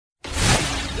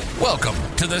Welcome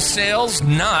to the Sales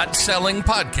Not Selling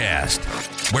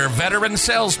Podcast, where veteran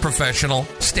sales professional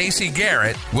Stacey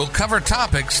Garrett will cover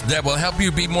topics that will help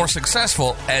you be more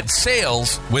successful at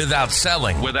sales without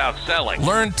selling.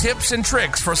 Learn tips and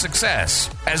tricks for success,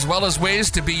 as well as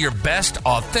ways to be your best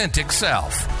authentic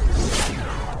self.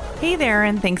 Hey there,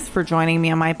 and thanks for joining me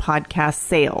on my podcast,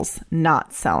 Sales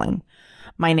Not Selling.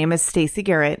 My name is Stacey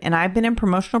Garrett, and I've been in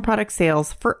promotional product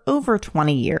sales for over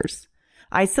 20 years.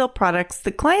 I sell products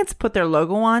that clients put their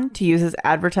logo on to use as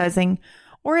advertising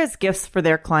or as gifts for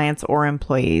their clients or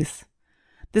employees.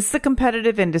 This is a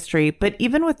competitive industry, but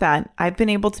even with that, I've been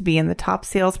able to be in the top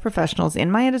sales professionals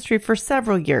in my industry for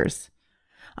several years.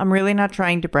 I'm really not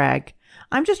trying to brag.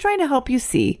 I'm just trying to help you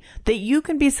see that you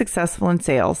can be successful in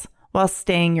sales while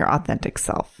staying your authentic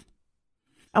self.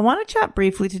 I want to chat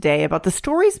briefly today about the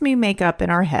stories we make up in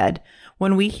our head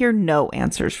when we hear no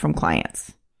answers from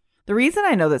clients. The reason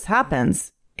I know this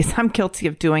happens is I'm guilty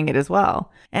of doing it as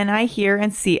well, and I hear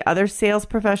and see other sales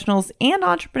professionals and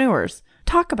entrepreneurs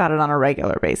talk about it on a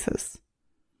regular basis.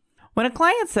 When a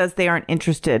client says they aren't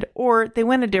interested or they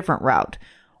went a different route,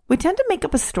 we tend to make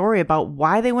up a story about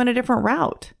why they went a different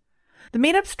route. The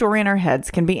made-up story in our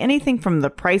heads can be anything from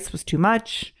the price was too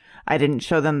much, I didn't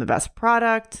show them the best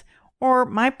product, or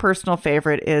my personal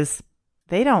favorite is,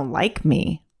 they don't like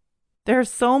me. There are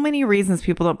so many reasons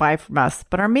people don't buy from us,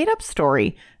 but our made-up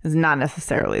story is not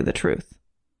necessarily the truth.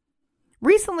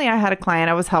 Recently, I had a client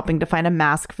I was helping to find a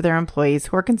mask for their employees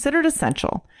who are considered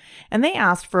essential, and they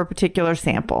asked for a particular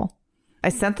sample. I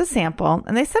sent the sample,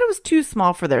 and they said it was too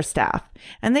small for their staff,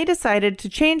 and they decided to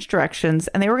change directions,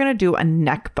 and they were going to do a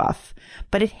neck buff,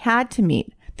 but it had to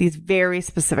meet these very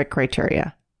specific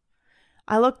criteria.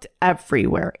 I looked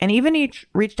everywhere and even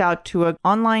reached out to an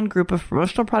online group of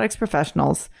promotional products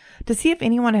professionals to see if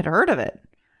anyone had heard of it.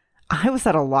 I was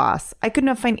at a loss. I could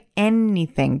not find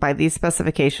anything by these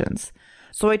specifications.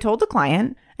 So I told the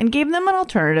client and gave them an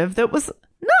alternative that was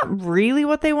not really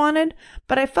what they wanted,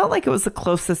 but I felt like it was the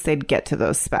closest they'd get to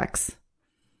those specs.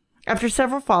 After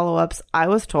several follow-ups, I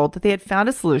was told that they had found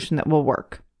a solution that will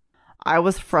work. I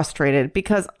was frustrated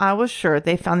because I was sure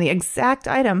they found the exact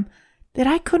item that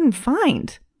I couldn't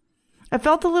find. I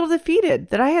felt a little defeated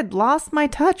that I had lost my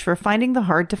touch for finding the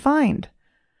hard to find.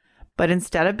 But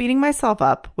instead of beating myself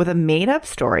up with a made-up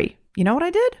story, you know what I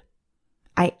did?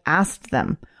 I asked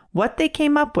them what they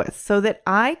came up with so that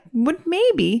I would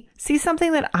maybe see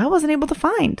something that I wasn't able to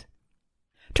find.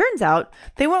 Turns out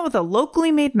they went with a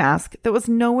locally made mask that was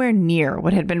nowhere near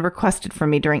what had been requested from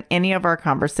me during any of our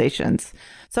conversations.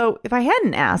 So if I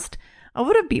hadn't asked, I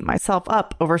would have beat myself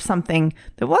up over something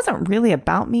that wasn't really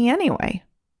about me anyway.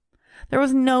 There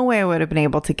was no way I would have been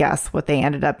able to guess what they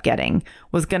ended up getting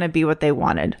was going to be what they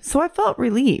wanted, so I felt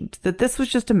relieved that this was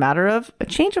just a matter of a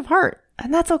change of heart,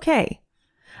 and that's okay.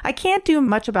 I can't do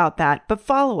much about that, but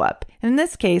follow up. In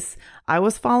this case, I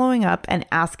was following up and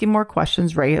asking more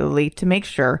questions regularly to make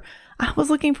sure I was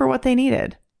looking for what they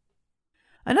needed.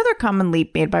 Another common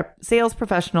leap made by sales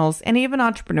professionals and even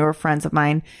entrepreneur friends of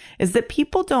mine is that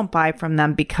people don't buy from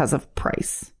them because of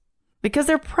price, because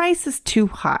their price is too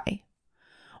high.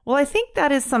 Well, I think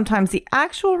that is sometimes the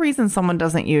actual reason someone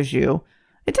doesn't use you.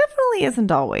 It definitely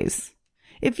isn't always.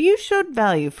 If you showed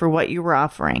value for what you were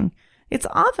offering, it's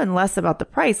often less about the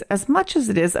price as much as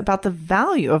it is about the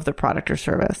value of the product or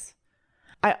service.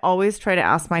 I always try to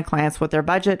ask my clients what their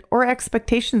budget or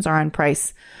expectations are on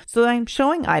price, so that I'm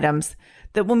showing items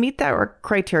that will meet that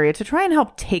criteria to try and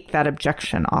help take that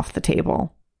objection off the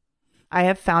table. I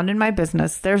have found in my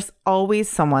business there's always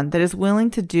someone that is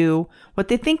willing to do what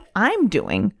they think I'm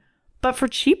doing, but for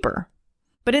cheaper.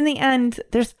 But in the end,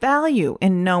 there's value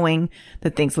in knowing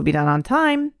that things will be done on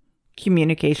time,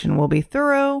 communication will be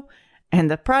thorough, and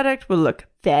the product will look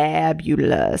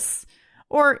fabulous.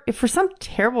 Or if for some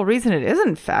terrible reason it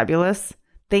isn't fabulous,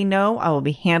 they know I will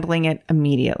be handling it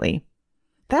immediately.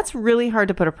 That's really hard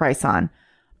to put a price on.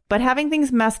 But having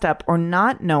things messed up or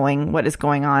not knowing what is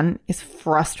going on is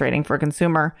frustrating for a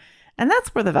consumer, and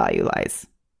that's where the value lies.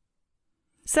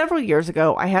 Several years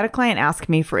ago, I had a client ask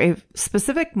me for a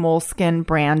specific Moleskine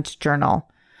brand journal.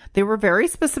 They were very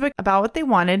specific about what they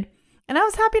wanted, and I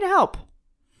was happy to help.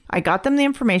 I got them the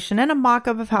information and a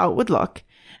mock-up of how it would look,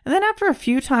 and then after a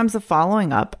few times of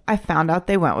following up, I found out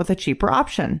they went with a cheaper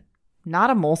option, not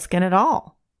a Moleskine at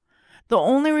all. The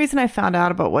only reason I found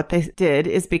out about what they did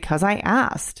is because I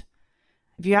asked.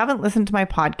 If you haven't listened to my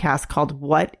podcast called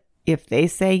What If They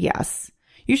Say Yes,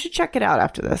 you should check it out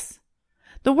after this.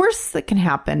 The worst that can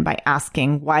happen by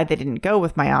asking why they didn't go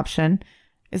with my option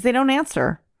is they don't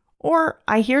answer, or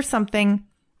I hear something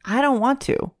I don't want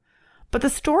to. But the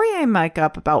story I make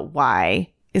up about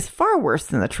why is far worse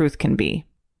than the truth can be.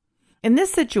 In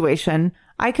this situation,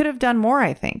 I could have done more,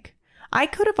 I think. I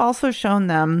could have also shown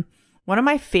them one of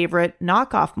my favorite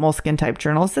knockoff Moleskine type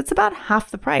journals that's about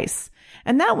half the price.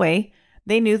 And that way,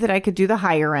 they knew that I could do the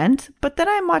higher end, but that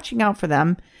I'm watching out for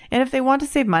them. And if they want to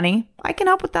save money, I can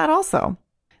help with that also.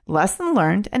 Lesson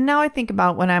learned. And now I think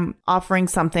about when I'm offering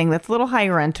something that's a little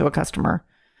higher end to a customer.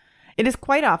 It is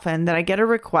quite often that I get a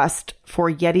request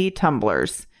for Yeti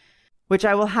tumblers, which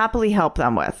I will happily help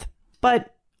them with.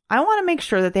 But I want to make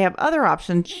sure that they have other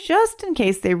options just in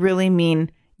case they really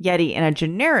mean Yeti in a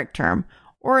generic term,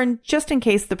 or just in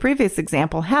case the previous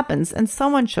example happens and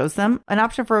someone shows them an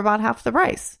option for about half the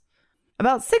price.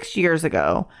 About 6 years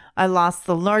ago, I lost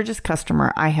the largest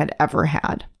customer I had ever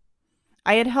had.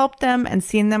 I had helped them and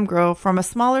seen them grow from a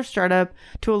smaller startup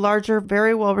to a larger,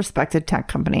 very well-respected tech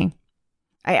company.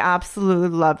 I absolutely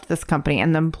loved this company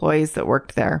and the employees that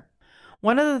worked there.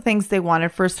 One of the things they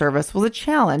wanted for a service was a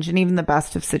challenge in even the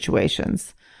best of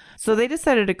situations. So they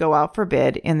decided to go out for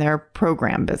bid in their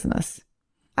program business.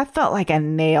 I felt like I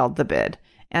nailed the bid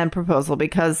and proposal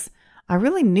because I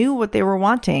really knew what they were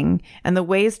wanting and the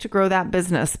ways to grow that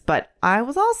business, but I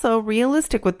was also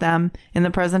realistic with them in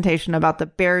the presentation about the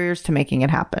barriers to making it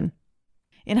happen.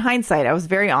 In hindsight, I was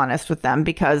very honest with them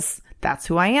because that's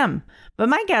who I am. But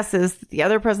my guess is that the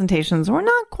other presentations were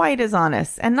not quite as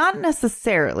honest, and not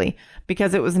necessarily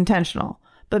because it was intentional,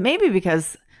 but maybe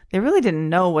because they really didn't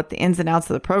know what the ins and outs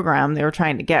of the program they were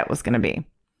trying to get was going to be.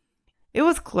 It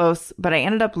was close, but I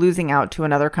ended up losing out to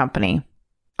another company.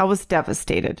 I was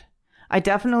devastated. I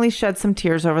definitely shed some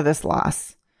tears over this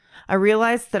loss. I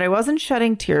realized that I wasn't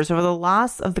shedding tears over the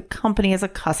loss of the company as a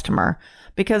customer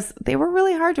because they were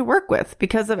really hard to work with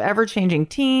because of ever-changing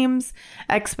teams,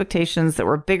 expectations that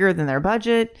were bigger than their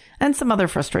budget, and some other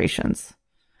frustrations.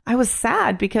 I was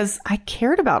sad because I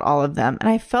cared about all of them, and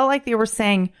I felt like they were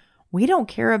saying, "We don't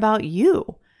care about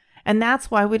you, and that's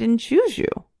why we didn't choose you."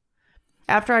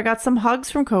 After I got some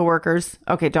hugs from coworkers,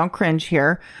 okay, don't cringe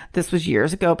here. This was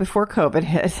years ago before COVID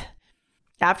hit.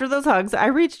 After those hugs, I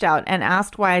reached out and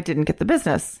asked why I didn't get the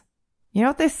business. You know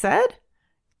what they said?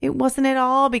 It wasn't at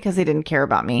all because they didn't care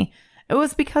about me. It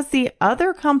was because the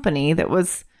other company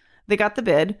they got the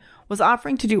bid was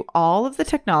offering to do all of the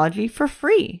technology for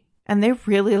free, and they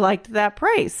really liked that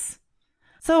price.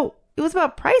 So it was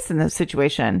about price in this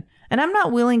situation, and I'm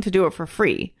not willing to do it for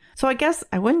free. So I guess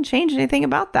I wouldn't change anything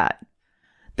about that.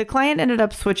 The client ended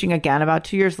up switching again about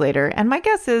 2 years later, and my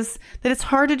guess is that it's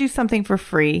hard to do something for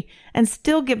free and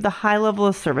still give the high level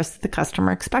of service that the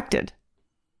customer expected.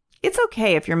 It's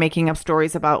okay if you're making up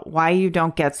stories about why you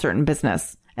don't get certain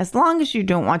business, as long as you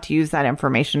don't want to use that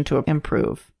information to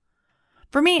improve.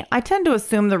 For me, I tend to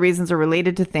assume the reasons are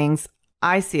related to things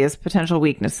I see as potential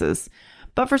weaknesses.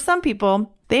 But for some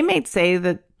people, they may say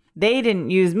that they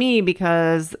didn't use me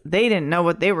because they didn't know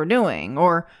what they were doing,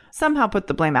 or somehow put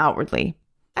the blame outwardly.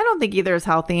 I don't think either is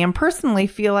healthy, and personally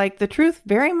feel like the truth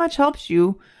very much helps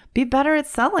you be better at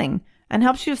selling and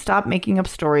helps you stop making up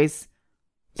stories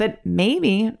that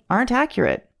maybe aren't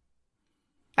accurate.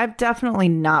 I've definitely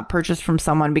not purchased from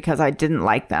someone because I didn't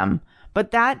like them,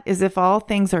 but that is if all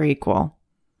things are equal.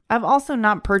 I've also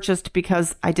not purchased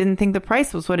because I didn't think the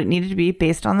price was what it needed to be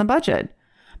based on the budget.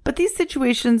 But these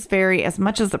situations vary as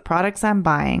much as the products I'm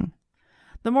buying.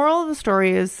 The moral of the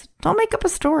story is, don't make up a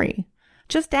story.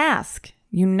 Just ask.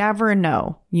 You never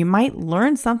know. You might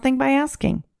learn something by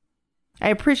asking. I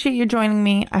appreciate you joining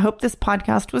me. I hope this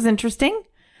podcast was interesting.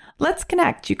 Let's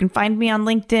connect. You can find me on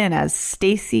LinkedIn as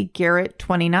Stacy Garrett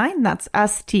 29. That's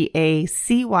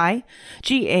StacyGarrett,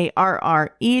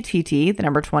 the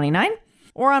number 29.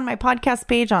 Or on my podcast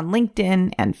page on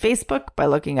LinkedIn and Facebook by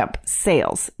looking up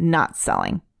Sales, Not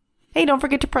Selling. Hey, don't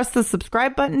forget to press the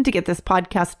subscribe button to get this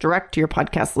podcast direct to your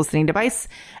podcast listening device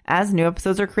as new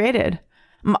episodes are created.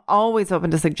 I'm always open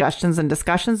to suggestions and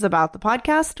discussions about the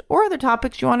podcast or other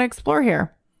topics you want to explore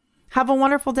here. Have a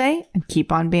wonderful day and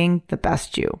keep on being the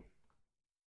best you.